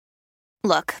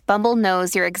Look, Bumble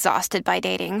knows you're exhausted by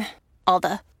dating. All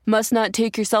the must not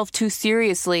take yourself too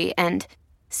seriously and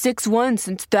 6'1"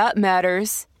 since that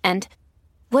matters. And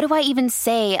what do I even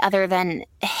say other than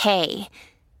hey?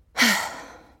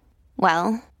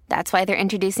 Well, that's why they're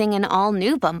introducing an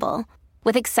all-new Bumble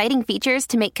with exciting features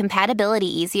to make compatibility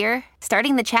easier,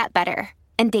 starting the chat better,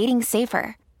 and dating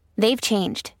safer. They've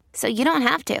changed, so you don't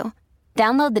have to.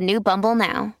 Download the new Bumble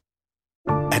now.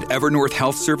 At Evernorth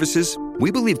Health Services, we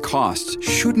believe costs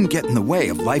shouldn't get in the way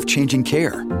of life-changing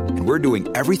care, and we're doing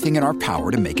everything in our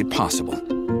power to make it possible.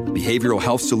 Behavioral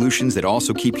health solutions that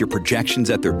also keep your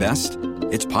projections at their best?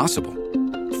 It's possible.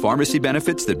 Pharmacy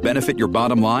benefits that benefit your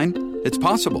bottom line? It's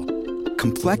possible.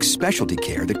 Complex specialty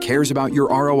care that cares about your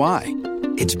ROI?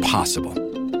 It's possible.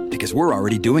 Because we're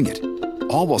already doing it.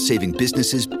 All while saving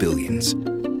businesses billions.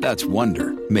 That's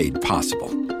Wonder made possible.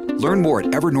 Learn more at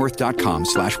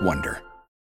evernorth.com/wonder.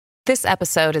 This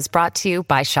episode is brought to you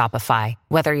by Shopify.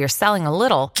 Whether you're selling a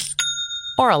little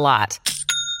or a lot,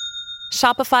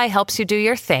 Shopify helps you do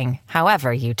your thing,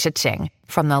 however you cha-ching.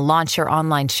 From the launch your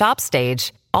online shop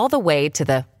stage, all the way to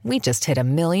the we just hit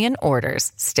 1 million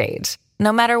orders stage.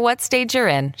 No matter what stage you're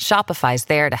in, Shopify's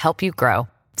there to help you grow.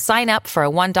 Sign up for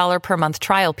a $1 per month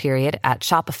trial period at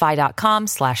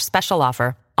shopify.com/special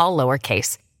offer, all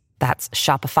lowercase. That's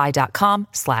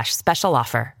shopify.com/special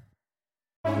offer.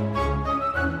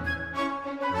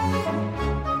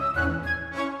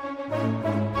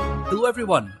 Hello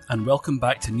everyone, and welcome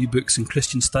back to New Books in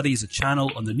Christian Studies, a channel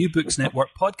on the New Books Network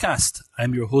podcast.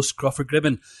 I'm your host, Crawford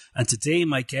Gribben, and today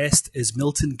my guest is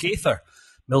Milton Gaither.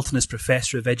 Milton is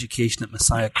Professor of Education at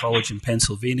Messiah College in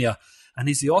Pennsylvania, and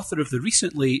he's the author of the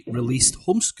recently released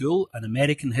Homeschool, An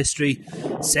American History,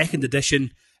 2nd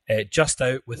edition, just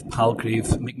out with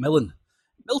Palgrave Macmillan.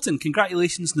 Milton,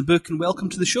 congratulations on the book and welcome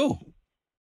to the show.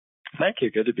 Thank you,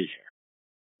 good to be here.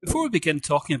 Before we begin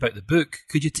talking about the book,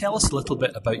 could you tell us a little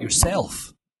bit about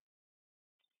yourself?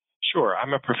 Sure.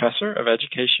 I'm a professor of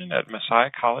education at Messiah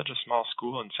College, a small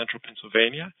school in central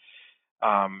Pennsylvania.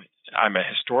 I'm a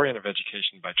historian of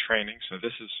education by training, so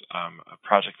this is a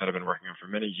project that I've been working on for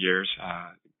many years.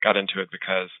 Got into it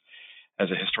because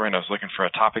as a historian, I was looking for a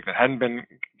topic that hadn't been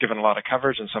given a lot of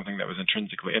coverage and something that was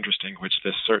intrinsically interesting, which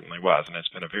this certainly was, and it's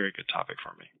been a very good topic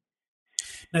for me.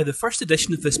 Now, the first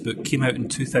edition of this book came out in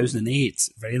 2008,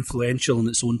 very influential in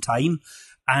its own time,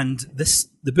 and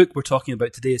the book we're talking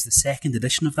about today is the 2nd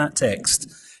edition of that text,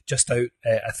 just out,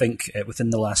 I think, within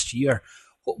the last year.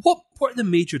 What are the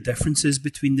major differences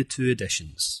between the two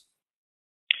editions?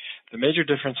 The major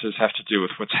differences have to do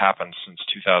with what's happened since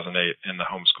 2008 in the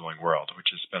homeschooling world, which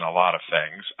has been a lot of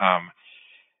things.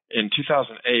 In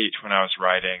 2008, when I was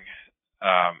writing,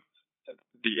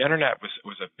 the internet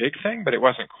was a big thing, but it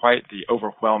wasn't quite the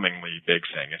overwhelmingly big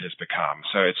thing it has become.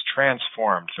 So it's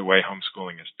transformed the way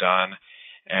homeschooling is done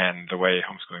and the way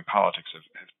homeschooling politics have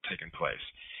taken place.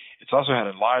 It's also had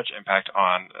a large impact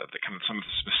on some of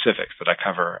the specifics that I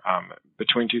cover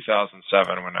between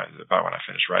 2007, when I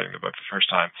finished writing the book the first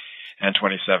time, and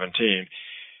 2017.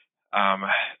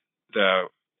 The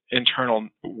internal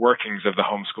workings of the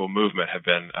homeschool movement have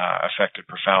been affected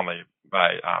profoundly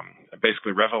by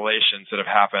basically revelations that have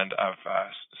happened of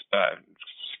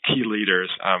key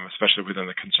leaders, especially within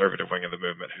the conservative wing of the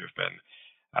movement, who've been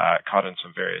caught in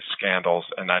some various scandals.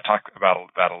 And I talk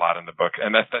about that a lot in the book.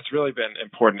 And that's really been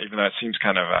important, even though it seems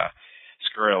kind of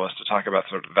scurrilous to talk about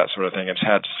that sort of thing. It's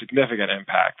had significant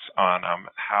impacts on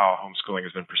how homeschooling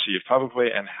has been perceived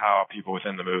publicly and how people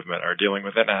within the movement are dealing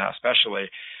with it, and especially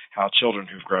how children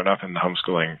who've grown up in the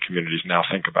homeschooling communities now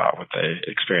think about what they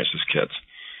experience as kids.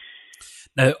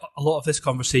 Now, a lot of this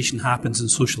conversation happens in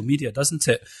social media, doesn't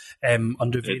it?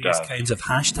 Under various kinds of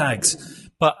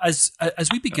hashtags. But as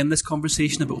we begin this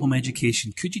conversation about home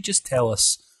education, could you just tell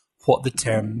us what the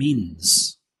term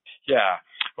means? Yeah.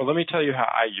 Well, let me tell you how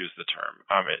I use the term.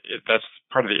 That's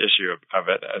part of the issue of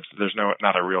it. There's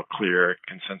not a real clear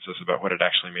consensus about what it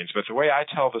actually means. But the way I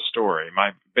tell the story,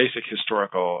 my basic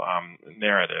historical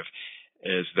narrative,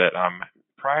 is that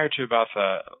prior to about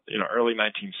the early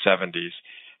 1970s,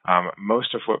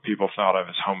 most of what people thought of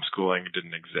as homeschooling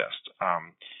didn't exist.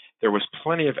 There was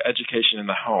plenty of education in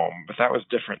the home, but that was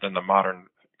different than the modern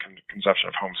conception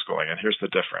of homeschooling. And here's the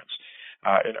difference.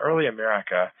 In early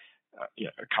America,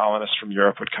 colonists from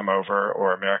Europe would come over,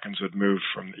 or Americans would move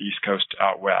from the East Coast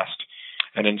out west.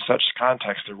 And in such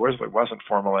context, there wasn't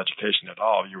formal education at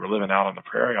all. You were living out on the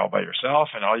prairie all by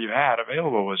yourself, and all you had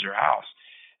available was your house.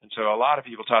 And so a lot of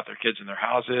people taught their kids in their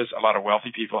houses. A lot of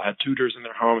wealthy people had tutors in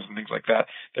their homes and things like that.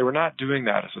 They were not doing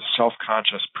that as a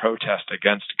self-conscious protest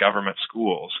against government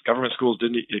schools. Government schools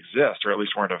didn't exist, or at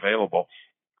least weren't available.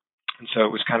 And so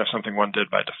it was kind of something one did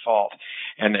by default.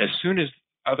 And as soon as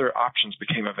other options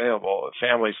became available,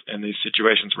 families in these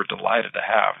situations were delighted to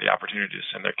have the opportunity to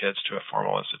send their kids to a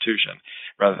formal institution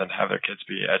rather than have their kids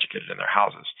be educated in their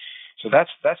houses. So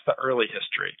that's the early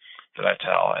history that I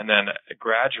tell. And then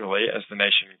gradually, as the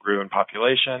nation grew in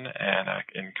population and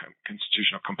in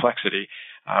constitutional complexity,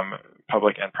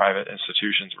 public and private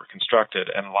institutions were constructed,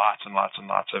 and lots and lots and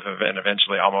lots of, and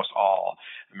eventually almost all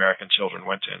American children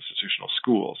went to institutional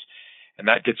schools. And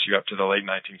that gets you up to the late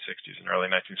 1960s and early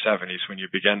 1970s when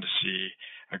you begin to see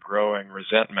a growing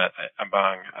resentment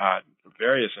among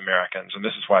various Americans. And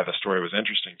this is why the story was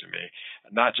interesting to me.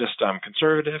 Not just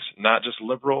conservatives, not just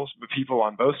liberals, but people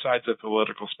on both sides of the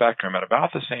political spectrum at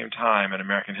about the same time in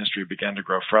American history began to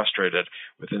grow frustrated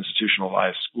with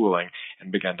institutionalized schooling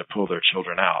and began to pull their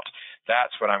children out.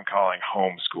 That's what I'm calling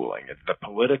homeschooling. It's the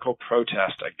political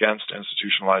protest against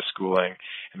institutionalized schooling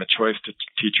and the choice to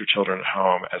teach your children at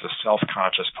home as a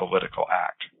self-conscious political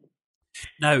act.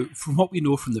 Now, from what we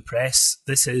know from the press,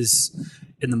 this is,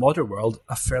 in the modern world,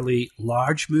 a fairly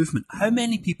large movement. How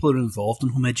many people are involved in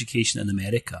home education in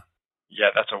America?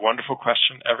 Yeah, that's a wonderful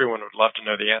question. Everyone would love to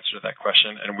know the answer to that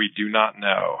question, and we do not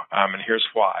know. And here's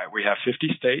why. We have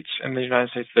 50 states in the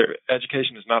United States.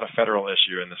 Education is not a federal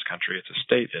issue in this country. It's a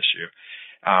state issue.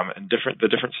 And the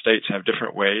different states have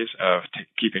different ways of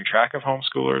keeping track of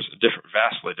homeschoolers,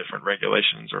 vastly different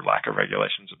regulations or lack of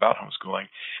regulations about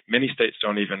homeschooling. Many states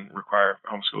don't even require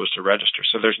homeschoolers to register.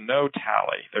 So there's no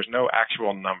tally. There's no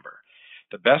actual number.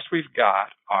 The best we've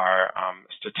got are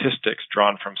statistics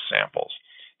drawn from samples.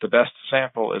 The best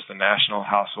sample is the National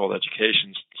Household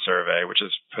Education Survey, which is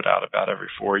put out about every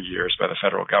 4 years by the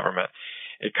federal government.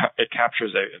 It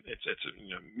captures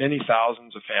many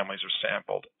thousands of families are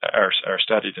sampled are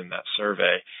studied in that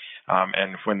survey,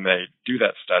 and when they do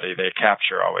that study, they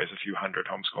capture always a few hundred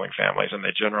homeschooling families, and they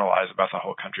generalize about the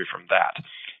whole country from that.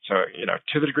 So,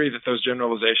 to the degree that those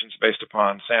generalizations based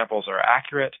upon samples are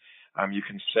accurate, you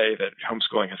can say that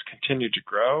homeschooling has continued to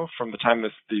grow from the time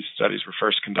that these studies were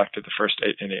first conducted. The first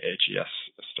NAHES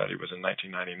study was in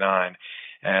 1999.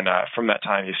 And from that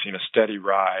time, you've seen a steady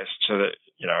rise so that,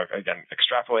 again,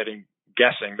 extrapolating,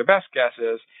 guessing, the best guess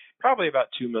is probably about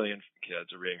 2 million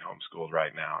kids are being homeschooled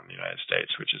right now in the United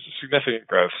States, which is a significant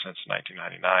growth since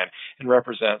 1999 and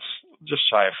represents just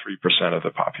shy of 3% of the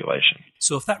population.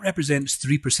 So if that represents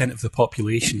 3% of the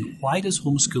population, why does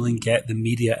homeschooling get the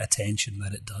media attention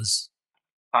that it does?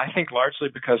 I think largely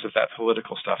because of that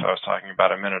political stuff I was talking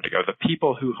about a minute ago. The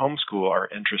people who homeschool are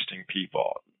interesting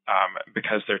people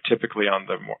because they're typically on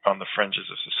the fringes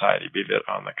of society, be it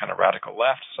on the kind of radical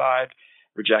left side,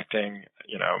 rejecting,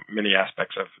 many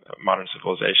aspects of modern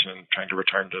civilization and trying to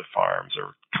return to farms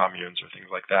or communes or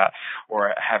things like that,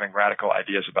 or having radical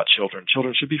ideas about children.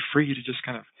 Children should be free to just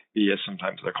kind of be, as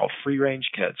sometimes they're called,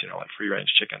 free-range kids, like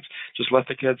free-range chickens. Just let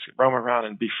the kids roam around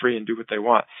and be free and do what they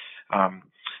want.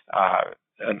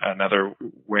 Another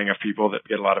wing of people that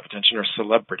get a lot of attention are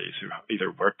celebrities who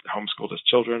either homeschooled as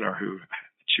children or who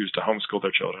choose to homeschool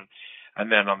their children. And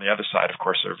then on the other side, of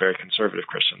course, there are very conservative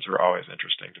Christians who are always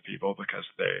interesting to people because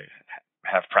they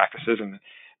have practices and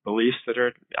beliefs that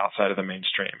are outside of the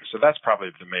mainstream. So that's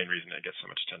probably the main reason it gets so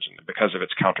much attention, because of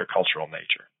its countercultural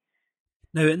nature.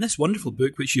 Now, in this wonderful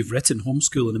book, which you've written,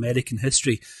 Homeschool in American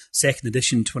History, 2nd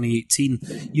edition,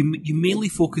 2018, you mainly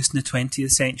focused in the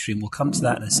 20th century, and we'll come to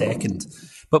that in a second.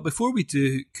 But before we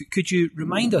do, could you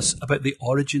remind us about the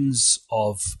origins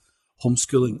of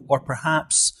homeschooling, or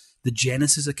perhaps the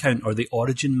Genesis account or the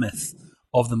origin myth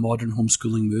of the modern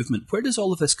homeschooling movement? Where does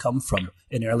all of this come from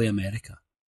in early America?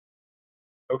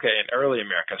 Okay, in early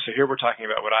America. So here we're talking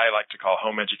about what I like to call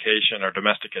home education or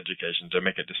domestic education, to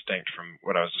make it distinct from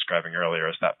what I was describing earlier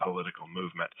as that political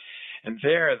movement. And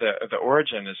there, the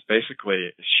origin is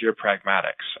basically sheer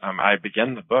pragmatics. I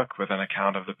begin the book with an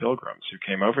account of the Pilgrims who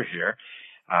came over here.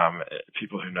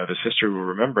 People who know this history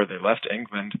will remember they left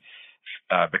England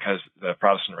because the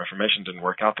Protestant Reformation didn't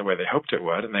work out the way they hoped it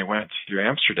would, and they went to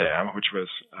Amsterdam, which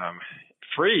was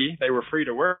free. They were free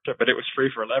to worship, but it was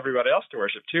free for everybody else to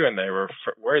worship too, and they were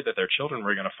worried that their children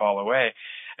were going to fall away,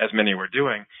 as many were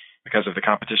doing, because of the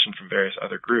competition from various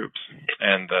other groups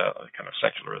and the kind of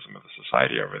secularism of the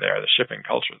society over there, the shipping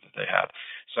culture that they had.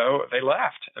 So they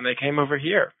left, and they came over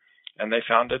here, and they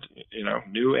founded,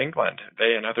 New England.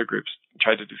 They and other groups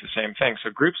tried to do the same thing. So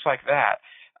groups like that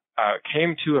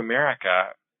came to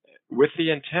America with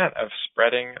the intent of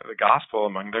spreading the gospel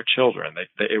among their children.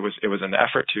 It was an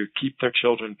effort to keep their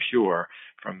children pure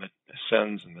from the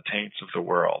sins and the taints of the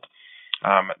world.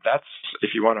 That's,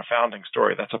 if you want a founding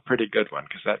story, that's a pretty good one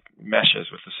because that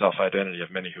meshes with the self-identity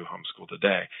of many who homeschool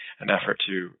today, an effort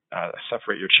to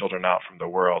separate your children out from the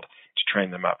world to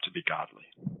train them up to be godly.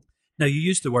 Now, you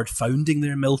used the word founding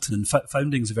there, Milton, and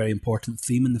founding is a very important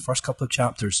theme in the first couple of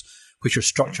chapters, which are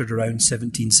structured around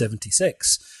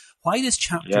 1776. Why does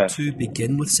chapter 2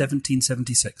 begin with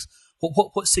 1776?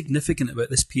 What's significant about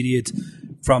this period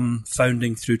from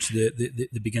founding through to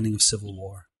the beginning of Civil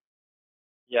War?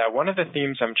 Yeah, one of the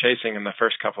themes I'm chasing in the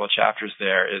first couple of chapters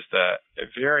there is the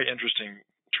very interesting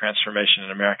transformation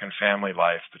in American family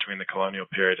life between the colonial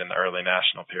period and the early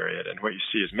national period. And what you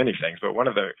see is many things, but one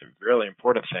of the really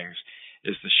important things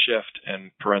is the shift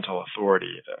in parental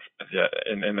authority.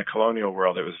 In the colonial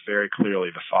world, it was very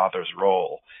clearly the father's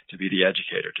role to be the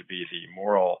educator, to be the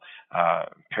moral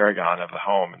paragon of the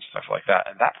home and stuff like that.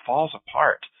 And that falls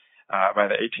apart by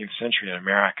the 18th century in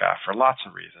America for lots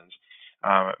of reasons.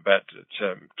 But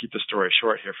to keep the story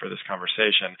short here for this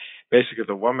conversation, basically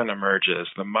the woman emerges,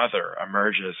 the mother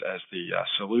emerges as the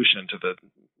solution to the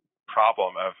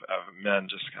problem of men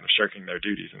just kind of shirking their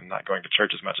duties and not going to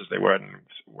church as much as they would and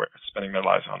spending their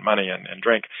lives on money and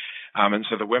drink. And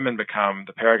so the women become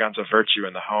the paragons of virtue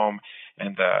in the home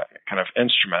and the kind of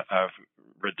instrument of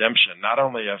redemption, not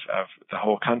only of the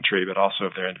whole country, but also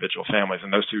of their individual families.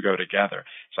 And those two go together.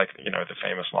 It's like, the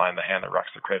famous line, the hand that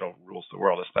rocks the cradle rules the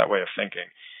world. It's that way of thinking.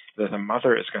 That the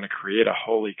mother is going to create a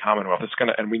holy commonwealth.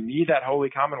 And we need that holy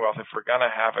commonwealth if we're going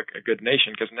to have a good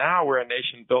nation, because now we're a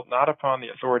nation built not upon the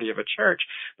authority of a church,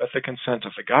 but the consent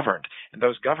of the governed. And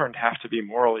those governed have to be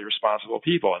morally responsible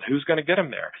people. And who's going to get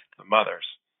them there? The mothers.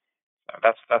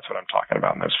 That's what I'm talking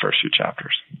about in those first few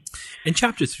chapters. In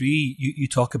chapter 3, you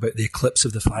talk about the eclipse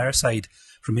of the fireside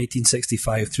from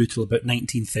 1865 through till about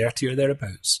 1930 or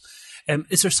thereabouts.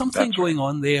 Is there something going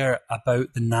on there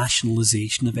about the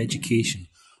nationalisation of education,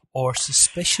 or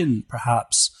suspicion,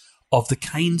 perhaps, of the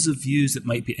kinds of views that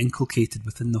might be inculcated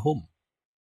within the home?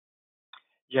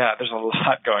 Yeah, there's a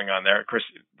lot going on there. Of course,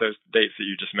 those dates that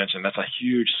you just mentioned, that's a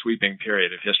huge sweeping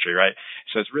period of history, right?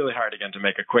 So it's really hard, again, to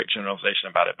make a quick generalization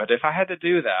about it. But if I had to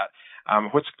do that,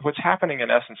 what's happening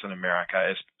in essence in America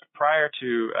is prior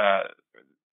to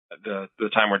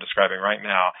the time we're describing right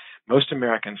now, most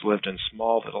Americans lived in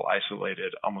small, little,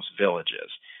 isolated, almost villages,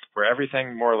 where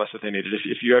everything more or less that they needed.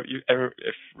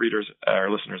 If readers or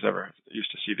listeners ever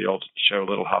used to see the old show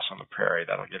Little House on the Prairie,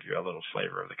 that'll give you a little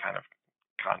flavor of the kind of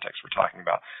context we're talking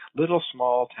about. Little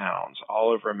small towns all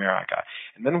over America.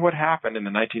 And then what happened in the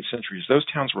 19th century is those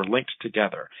towns were linked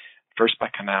together, first by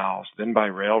canals, then by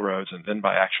railroads, and then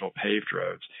by actual paved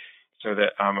roads. So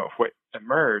that what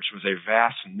emerged was a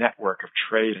vast network of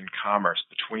trade and commerce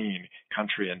between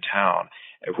country and town.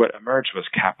 What emerged was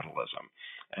capitalism.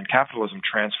 And capitalism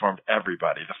transformed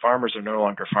everybody. The farmers are no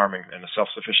longer farming in a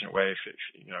self-sufficient way,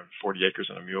 40 acres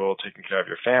and a mule, taking care of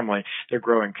your family. They're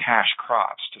growing cash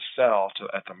crops to sell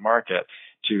at the market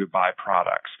to buy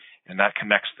products. And that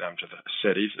connects them to the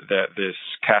cities. This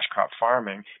cash crop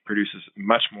farming produces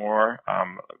much more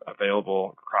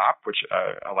available crop, which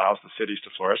allows the cities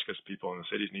to flourish because people in the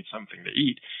cities need something to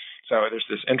eat. So there's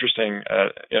this interesting,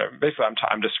 basically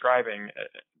I'm describing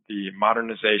the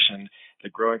modernization, the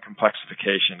growing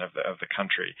complexification of the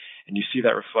country, and you see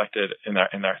that reflected in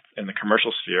the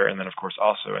commercial sphere, and then of course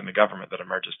also in the government that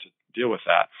emerges to deal with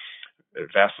that. A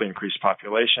vastly increased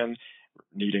population,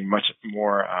 needing much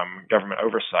more government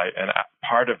oversight, and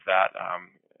part of that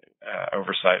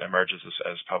oversight emerges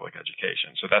as public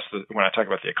education. So that's when I talk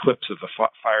about the eclipse of the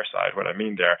fireside, what I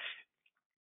mean there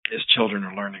is children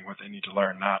are learning what they need to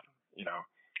learn, not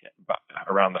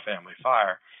around the family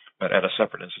fire, but at a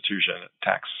separate institution,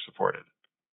 tax supported.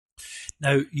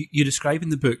 Now, you describe in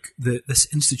the book this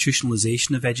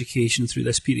institutionalization of education through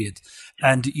this period,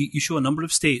 and you show a number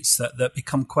of states that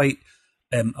become quite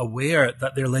aware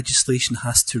that their legislation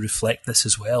has to reflect this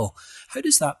as well. How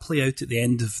does that play out at the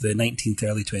end of the 19th,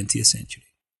 early 20th century?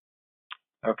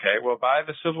 Okay, well, by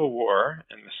the Civil War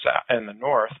in the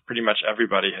North, pretty much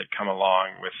everybody had come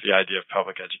along with the idea of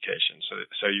public education.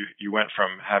 So you went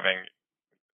from having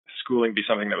schooling be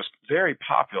something that was very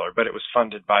popular, but it was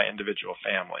funded by individual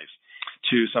families,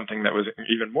 to something that was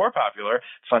even more popular,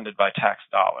 funded by tax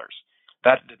dollars.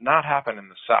 That did not happen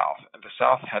in the South. The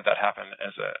South had that happen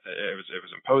it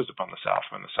was imposed upon the South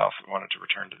when the South wanted to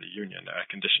return to the Union. A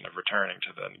condition of returning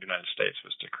to the United States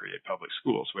was to create public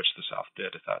schools, which the South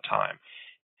did at that time.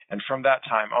 And from that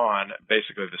time on,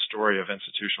 basically the story of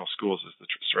institutional schools is the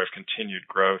story of continued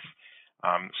growth,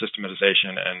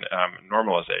 systematization, and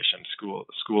normalization.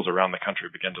 Schools around the country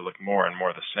begin to look more and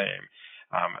more the same.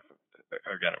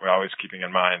 Again, we're always keeping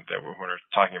in mind that when we're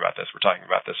talking about this, we're talking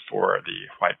about this for the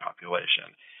white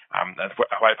population.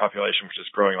 a white population which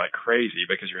is growing like crazy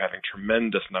because you're having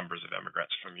tremendous numbers of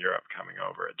immigrants from Europe coming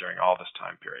over during all this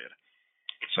time period.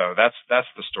 So that's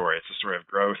the story. It's a story of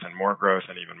growth and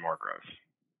even more growth.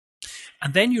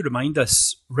 And then you remind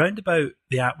us, round about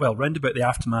the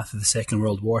aftermath of the Second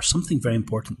World War, something very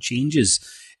important changes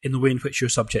in the way in which your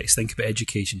subjects think about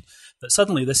education. That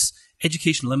suddenly this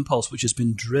educational impulse, which has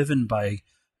been driven by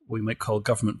what we might call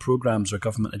government programs or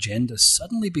government agendas,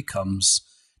 suddenly becomes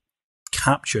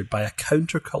captured by a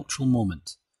countercultural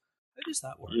moment. How does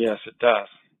that work? Yes, it does.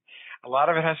 A lot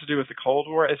of it has to do with the Cold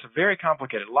War. It's very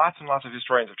complicated. Lots and lots of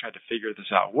historians have tried to figure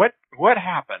this out. What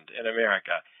happened in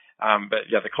America? But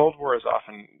yeah, the Cold War is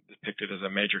often depicted as a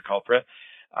major culprit.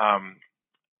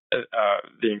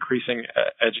 The increasing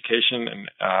education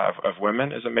of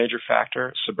women is a major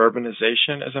factor.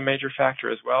 Suburbanization is a major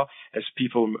factor as well, as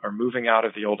people are moving out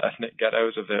of the old ethnic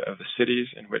ghettos of the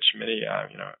cities in which many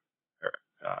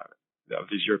of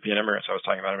these European immigrants I was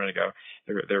talking about a minute ago,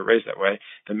 they were raised that way.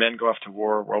 The men go off to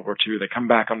war, World War II. They come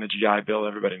back on the GI Bill.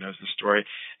 Everybody knows the story,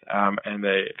 and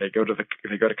they go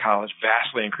to college,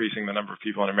 vastly increasing the number of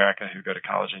people in America who go to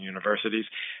college and universities.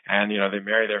 And they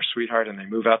marry their sweetheart and they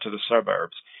move out to the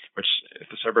suburbs, which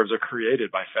the suburbs are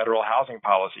created by federal housing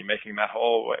policy, making that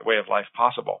whole way of life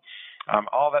possible.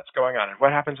 All that's going on. And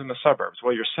what happens in the suburbs?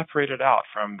 Well, you're separated out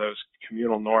from those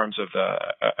communal norms of the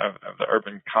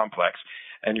urban complex,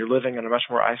 and you're living in a much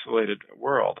more isolated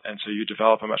world. And so you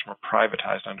develop a much more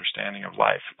privatized understanding of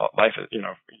life. Life,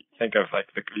 think of like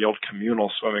the old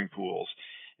communal swimming pools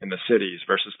in the cities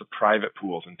versus the private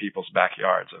pools in people's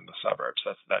backyards in the suburbs.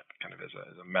 That kind of is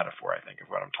a metaphor, I think, of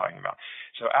what I'm talking about.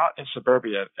 So out in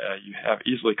suburbia, you have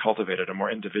easily cultivated a more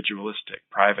individualistic,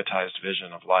 privatized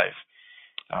vision of life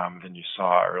than you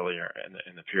saw earlier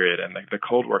in the period. And the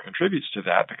Cold War contributes to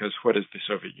that, because what is the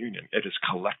Soviet Union? It is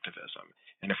collectivism.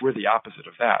 And if we're the opposite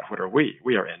of that, what are we?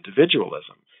 We are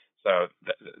individualism. So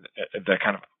the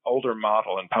kind of older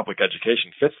model in public education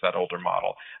fits that older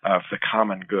model of the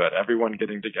common good, everyone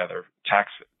getting together,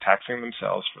 taxing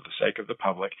themselves for the sake of the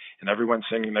public, and everyone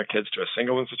sending their kids to a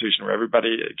single institution where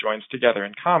everybody joins together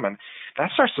in common.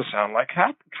 That starts to sound like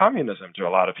communism to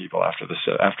a lot of people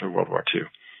after World War II.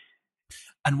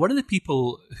 And one of the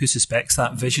people who suspects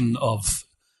that vision of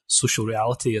social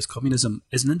reality as communism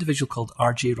is an individual called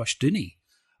R.J. Rushdoony,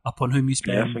 upon whom you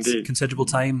spent considerable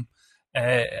time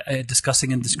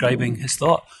discussing and describing his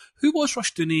thought. Who was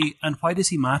Rushdoony, and why does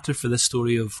he matter for this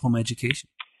story of home education?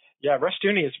 Yeah,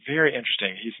 Rushdoony is very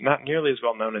interesting. He's not nearly as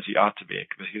well known as he ought to be,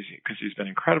 because he's been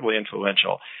incredibly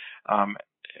influential.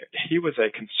 He was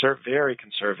a very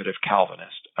conservative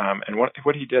Calvinist, and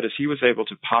what he did is he was able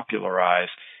to popularize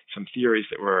some theories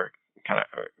that were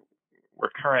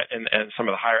current in some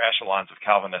of the higher echelons of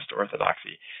Calvinist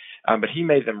orthodoxy. But he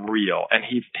made them real, and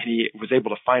he was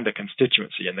able to find a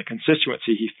constituency, and the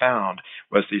constituency he found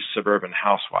was these suburban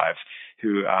housewives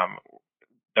who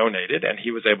donated, and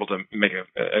he was able to make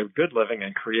a good living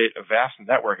and create a vast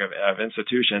network of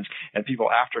institutions, and people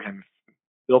after him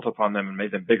built upon them and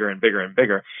made them bigger and bigger and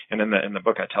bigger. And in the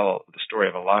book, I tell the story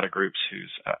of a lot of groups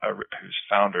whose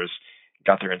founders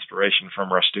got their inspiration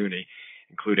from Rushdoony,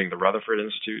 including the Rutherford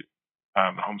Institute,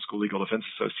 the Homeschool Legal Defense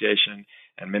Association,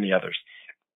 and many others.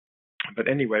 But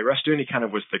anyway, Rushdoony kind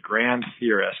of was the grand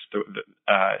theorist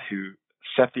who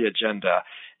set the agenda.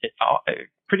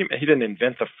 He didn't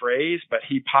invent the phrase, but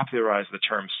he popularized the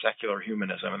term secular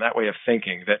humanism, and that way of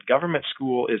thinking that government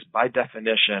school is by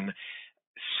definition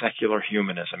secular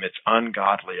humanism. It's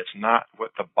ungodly. It's not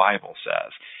what the Bible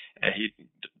says. And he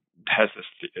has this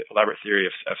elaborate theory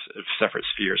of separate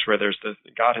spheres, where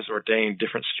God has ordained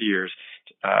different spheres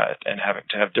and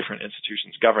to have different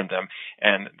institutions govern them,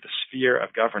 and the sphere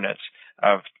of governance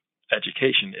of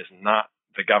education is not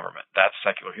the government. That's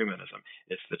secular humanism.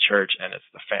 It's the church and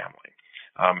it's the family.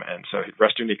 And so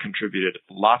Rushdoony contributed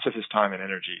lots of his time and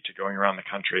energy to going around the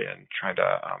country and trying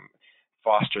to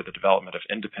foster the development of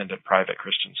independent private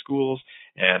Christian schools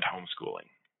and homeschooling.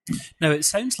 Now, it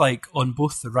sounds like on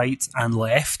both the right and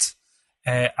left,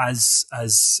 as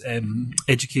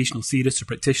educational theorists or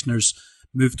practitioners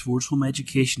move towards home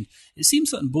education, it seems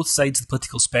that on both sides of the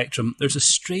political spectrum, there's a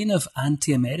strain of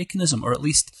anti-Americanism, or at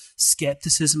least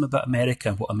skepticism about America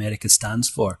and what America stands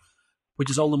for, which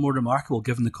is all the more remarkable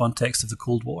given the context of the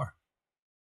Cold War.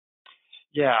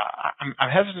 Yeah, I'm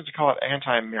hesitant to call it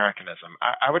anti-Americanism.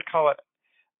 I would call it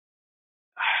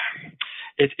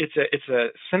it's a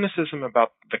cynicism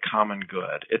about the common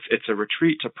good. It's a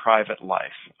retreat to private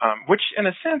life, which in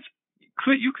a sense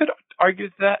you could argue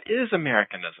that is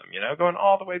Americanism. Going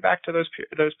all the way back to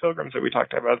those pilgrims that we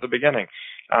talked about at the beginning.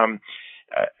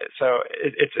 So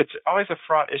it's always a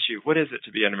fraught issue. What is it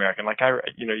to be an American? Like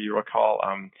you recall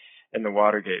in the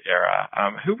Watergate era,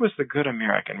 who was the good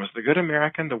American? Was the good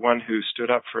American the one who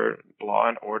stood up for law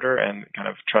and order and kind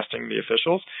of trusting the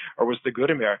officials? Or was the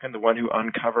good American the one who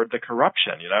uncovered the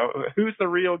corruption? Who's the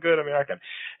real good American?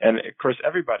 And of course,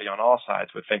 everybody on all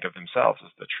sides would think of themselves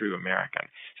as the true American.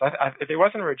 So there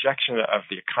wasn't a rejection of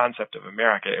the concept of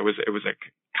America. It was a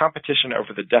competition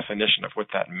over the definition of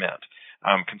what that meant.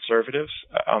 Conservatives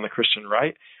on the Christian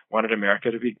right wanted America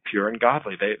to be pure and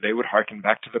godly. They would hearken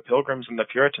back to the Pilgrims and the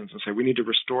Puritans and say, we need to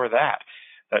restore that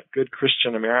good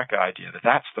Christian America idea,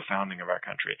 that's the founding of our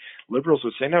country. Liberals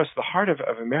would say, no, it's the heart of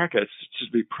America. It's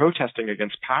to be protesting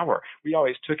against power. We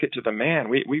always took it to the man.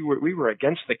 We were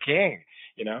against the king,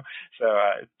 So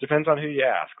it depends on who you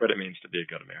ask what it means to be a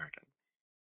good American.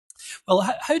 Well,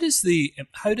 how does a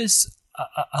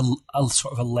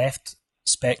sort of a left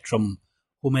spectrum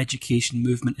home education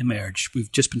movement emerge?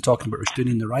 We've just been talking about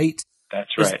Rushdoony and the right.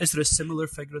 That's right. Is there a similar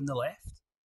figure in the left?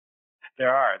 There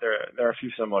are a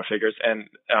few similar figures, and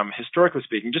historically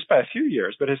speaking, just by a few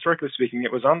years, but historically speaking,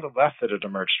 it was on the left that it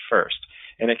emerged first,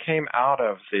 and it came out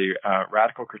of the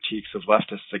radical critiques of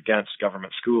leftists against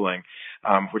government schooling,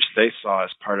 which they saw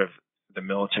as part of the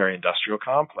military-industrial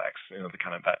complex, the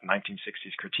kind of that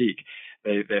 1960s critique.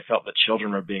 They felt that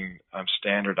children were being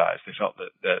standardized. They felt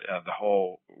that the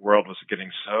whole world was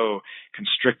getting so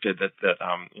constricted that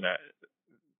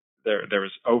there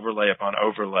was overlay upon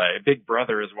overlay. Big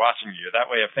Brother is watching you, that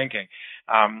way of thinking.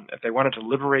 They wanted to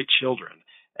liberate children.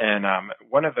 And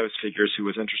one of those figures who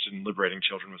was interested in liberating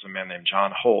children was a man named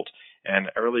John Holt. And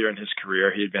earlier in his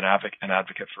career, he had been an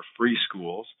advocate for free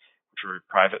schools, which were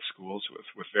private schools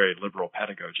with very liberal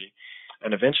pedagogy.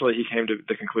 And eventually he came to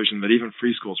the conclusion that even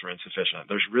free schools were insufficient.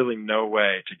 There's really no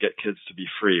way to get kids to be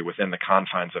free within the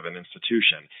confines of an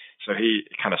institution. So he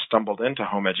kind of stumbled into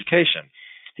home education.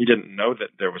 He didn't know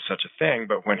that there was such a thing,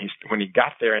 but when he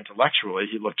got there intellectually,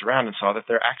 he looked around and saw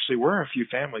that there actually were a few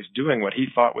families doing what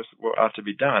he thought what ought to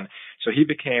be done. So he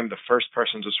became the first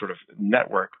person to sort of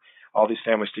network all these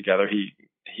families together. He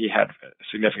had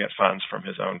significant funds from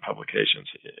his own publications.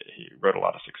 He wrote a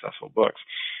lot of successful books,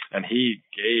 and he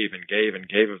gave and gave and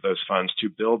gave of those funds to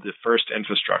build the first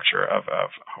infrastructure of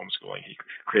homeschooling. He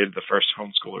created the first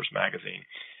homeschoolers magazine.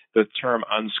 The term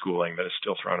unschooling that is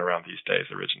still thrown around these days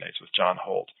originates with John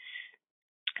Holt.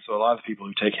 So a lot of the people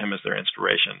who take him as their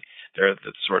inspiration, they're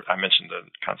the sort, I mentioned the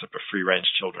concept of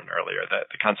free-range children earlier, that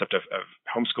the concept of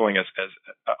homeschooling as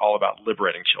all about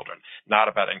liberating children, not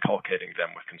about inculcating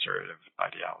them with conservative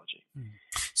ideology.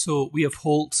 So we have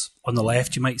Holt on the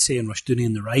left, you might say, and Rushdoony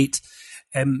on the right.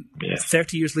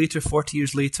 30 years later, 40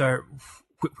 years later,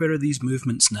 where are these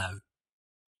movements now?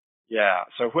 Yeah.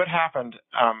 So what happened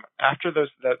after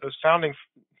those founding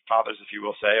fathers, if you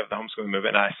will say, of the homeschooling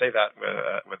movement, and I say that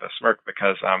with a smirk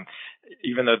because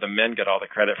even though the men get all the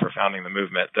credit for founding the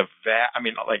movement,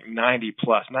 like 90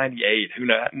 plus, 98, who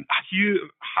know, huge,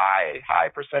 high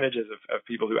percentages of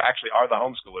people who actually are the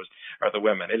homeschoolers are the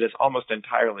women. It is almost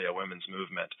entirely a women's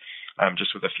movement,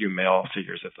 just with a few male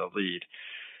figures at the lead.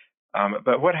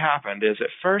 But what happened is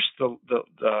at first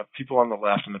the people on the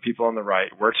left and the people on the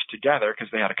right worked together because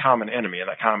they had a common enemy, and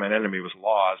that common enemy was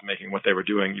laws making what they were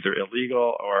doing either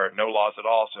illegal or no laws at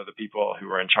all, so the people who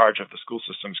were in charge of the school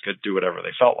systems could do whatever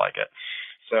they felt like it.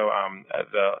 So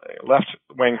the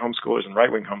left-wing homeschoolers and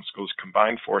right-wing homeschoolers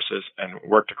combined forces and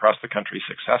worked across the country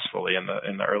successfully in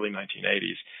the early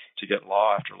 1980s to get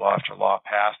law after law after law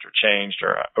passed or changed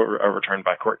or overturned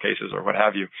by court cases or what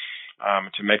have you,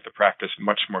 to make the practice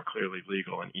much more clearly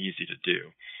legal and easy to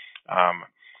do.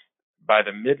 By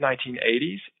the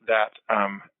mid-1980s,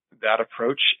 that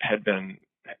approach had been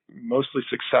mostly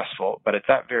successful, but at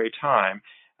that very time,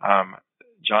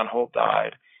 John Holt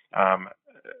died.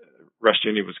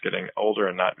 Rushdoony was getting older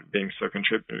and not being so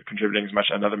contributing as much.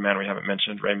 Another man we haven't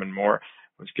mentioned, Raymond Moore,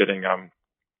 was getting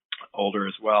older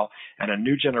as well, and a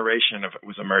new generation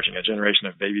was emerging, a generation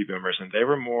of baby boomers, and they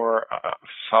were more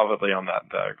solidly on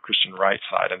the Christian right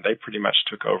side, and they pretty much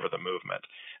took over the movement,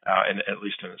 at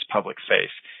least in its public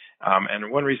face. And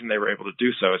one reason they were able to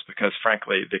do so is because,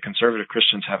 frankly, the conservative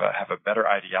Christians have a better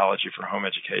ideology for home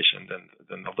education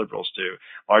than the liberals do,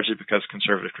 largely because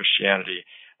conservative Christianity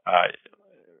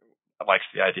likes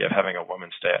the idea of having a woman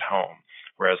stay at home,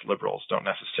 whereas liberals don't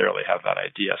necessarily have that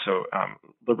idea. So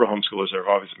liberal homeschoolers, there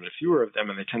have always been fewer of them,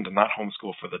 and they tend to not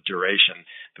homeschool for the duration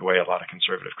the way a lot of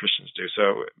conservative Christians do.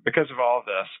 So because of all of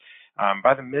this,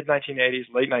 by the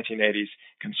mid-1980s, late 1980s,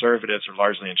 conservatives are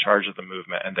largely in charge of the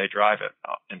movement, and they drive it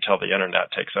until the internet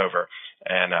takes over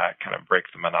and kind of break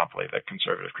the monopoly that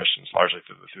conservative Christians, largely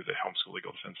through the Homeschool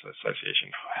Legal Defense Association,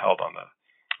 held on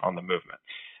the movement.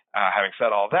 Having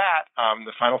said all that,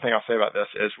 the final thing I'll say about this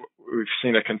is we've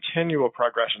seen a continual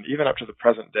progression, even up to the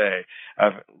present day,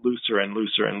 of looser and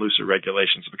looser and looser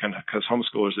regulations because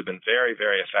homeschoolers have been very,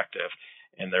 very effective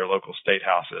in their local state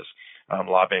houses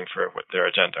lobbying for their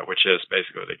agenda, which is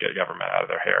basically to get government out of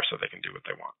their hair so they can do what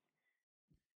they want.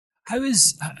 How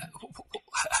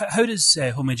does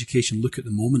home education look at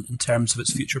the moment in terms of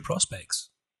its future prospects?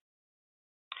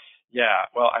 Yeah,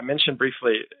 well, I mentioned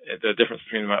briefly the difference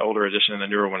between my older edition and the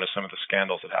newer one is some of the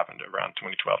scandals that happened around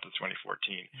 2012 to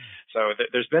 2014. So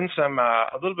there's been some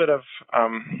a little bit of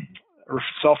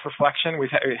self-reflection.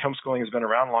 Homeschooling has been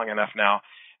around long enough now.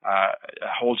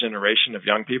 A whole generation of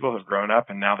young people have grown up,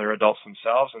 and now they're adults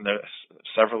themselves, and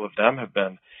several of them have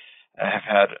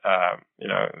had,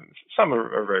 some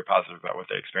are very positive about what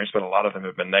they experienced, but a lot of them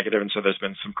have been negative. And so there's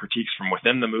been some critiques from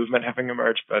within the movement having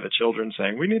emerged by the children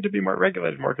saying we need to be more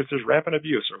regulated more because there's rampant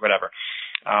abuse or whatever.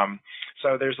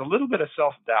 So there's a little bit of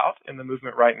self-doubt in the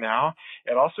movement right now.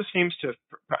 It also seems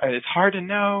it's hard to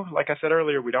know. Like I said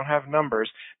earlier, we don't have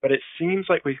numbers, but it seems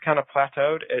like we've kind of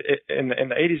plateaued. In the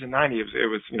 80s and 90s, it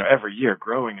was, every year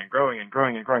growing and growing and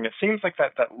growing and growing. It seems like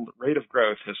that rate of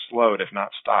growth has slowed, if not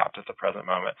stopped, at the present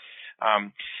moment.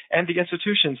 And the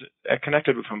institutions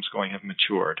connected with homeschooling have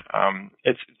matured.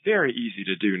 It's very easy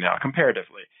to do now,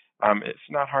 comparatively. It's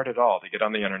not hard at all to get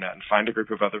on the internet and find a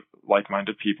group of other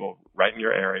like-minded people right in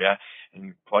your area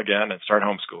and plug in and start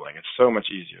homeschooling. It's so much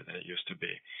easier than it used to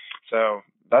be. So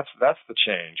that's the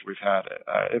change we've had.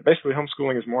 Basically,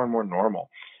 homeschooling is more and more normal.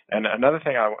 And another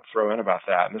thing I want to throw in about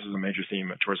that, and this is a major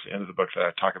theme towards the end of the book that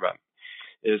I talk about,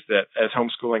 is that as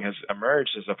homeschooling has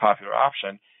emerged as a popular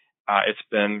option, it's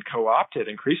been co-opted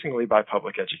increasingly by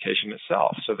public education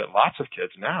itself, so that lots of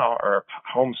kids now are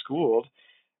homeschooled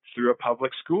through a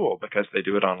public school because they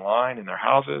do it online in their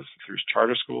houses, through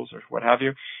charter schools or what have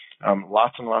you.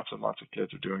 Lots and lots and lots of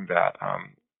kids are doing that,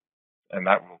 and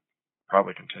that will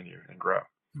probably continue and grow.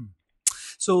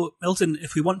 So, Milton,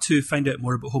 if we want to find out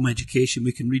more about home education,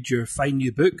 we can read your fine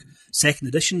new book, second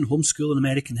edition, Homeschool in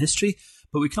American History,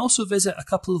 but we can also visit a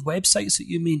couple of websites that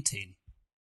you maintain.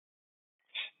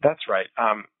 That's right.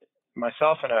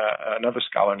 Myself and another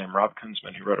scholar named Rob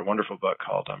Kunzman, who wrote a wonderful book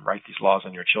called Write These Laws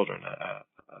on Your Children, a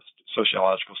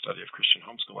sociological study of Christian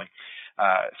homeschooling.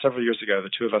 Several years ago,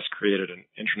 the two of us created an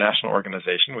international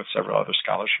organization with several other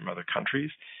scholars from other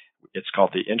countries. It's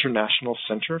called the International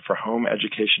Center for Home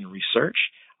Education Research,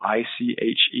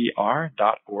 ICHER.org.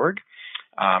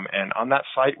 And on that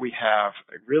site, we have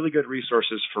really good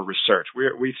resources for research.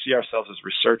 We see ourselves as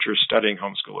researchers studying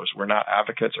homeschoolers. We're not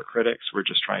advocates or critics. We're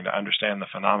just trying to understand the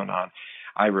phenomenon.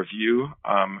 I review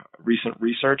recent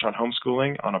research on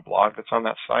homeschooling on a blog that's on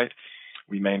that site.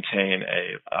 We maintain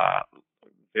a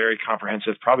very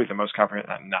comprehensive, probably the most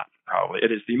comprehensive, not probably,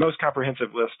 it is the most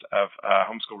comprehensive list of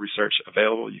homeschool research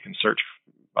available. You can search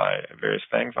by various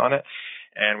things on it.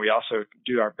 And we also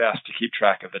do our best to keep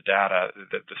track of the data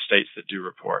that the states that do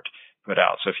report put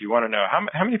out. So if you want to know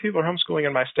how many people are homeschooling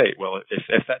in my state, well,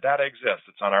 if that data exists,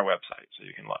 it's on our website, so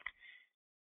you can look.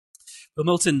 Well,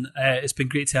 Milton, it's been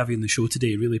great to have you on the show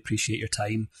today. Really appreciate your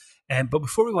time. But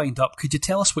before we wind up, could you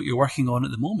tell us what you're working on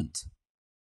at the moment?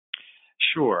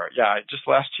 Sure. Yeah, just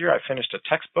last year I finished a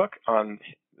textbook on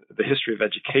the history of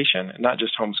education, not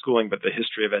just homeschooling, but the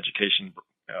history of education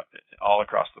all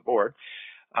across the board.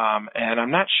 And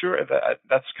I'm not sure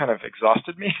that's kind of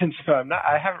exhausted me, and so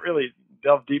I haven't really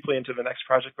delved deeply into the next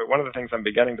project. But one of the things I'm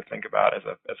beginning to think about as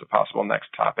a possible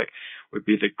next topic would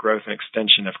be the growth and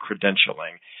extension of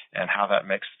credentialing, and how that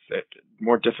makes it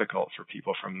more difficult for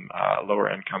people from lower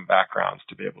income backgrounds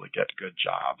to be able to get good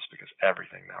jobs, because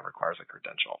everything now requires a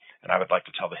credential. And I would like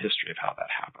to tell the history of how that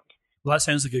happened. Well, that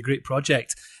sounds like a great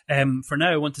project. For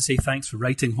now, I want to say thanks for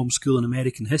writing Homeschool in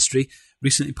American History,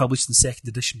 recently published in second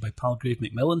edition by Palgrave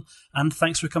Macmillan, and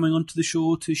thanks for coming on to the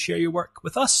show to share your work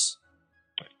with us.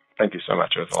 Thank you so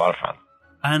much. It was a lot of fun.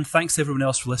 And thanks to everyone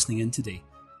else for listening in today.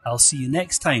 I'll see you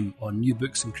next time on New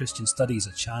Books in Christian Studies,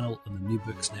 a channel on the New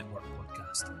Books Network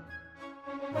podcast.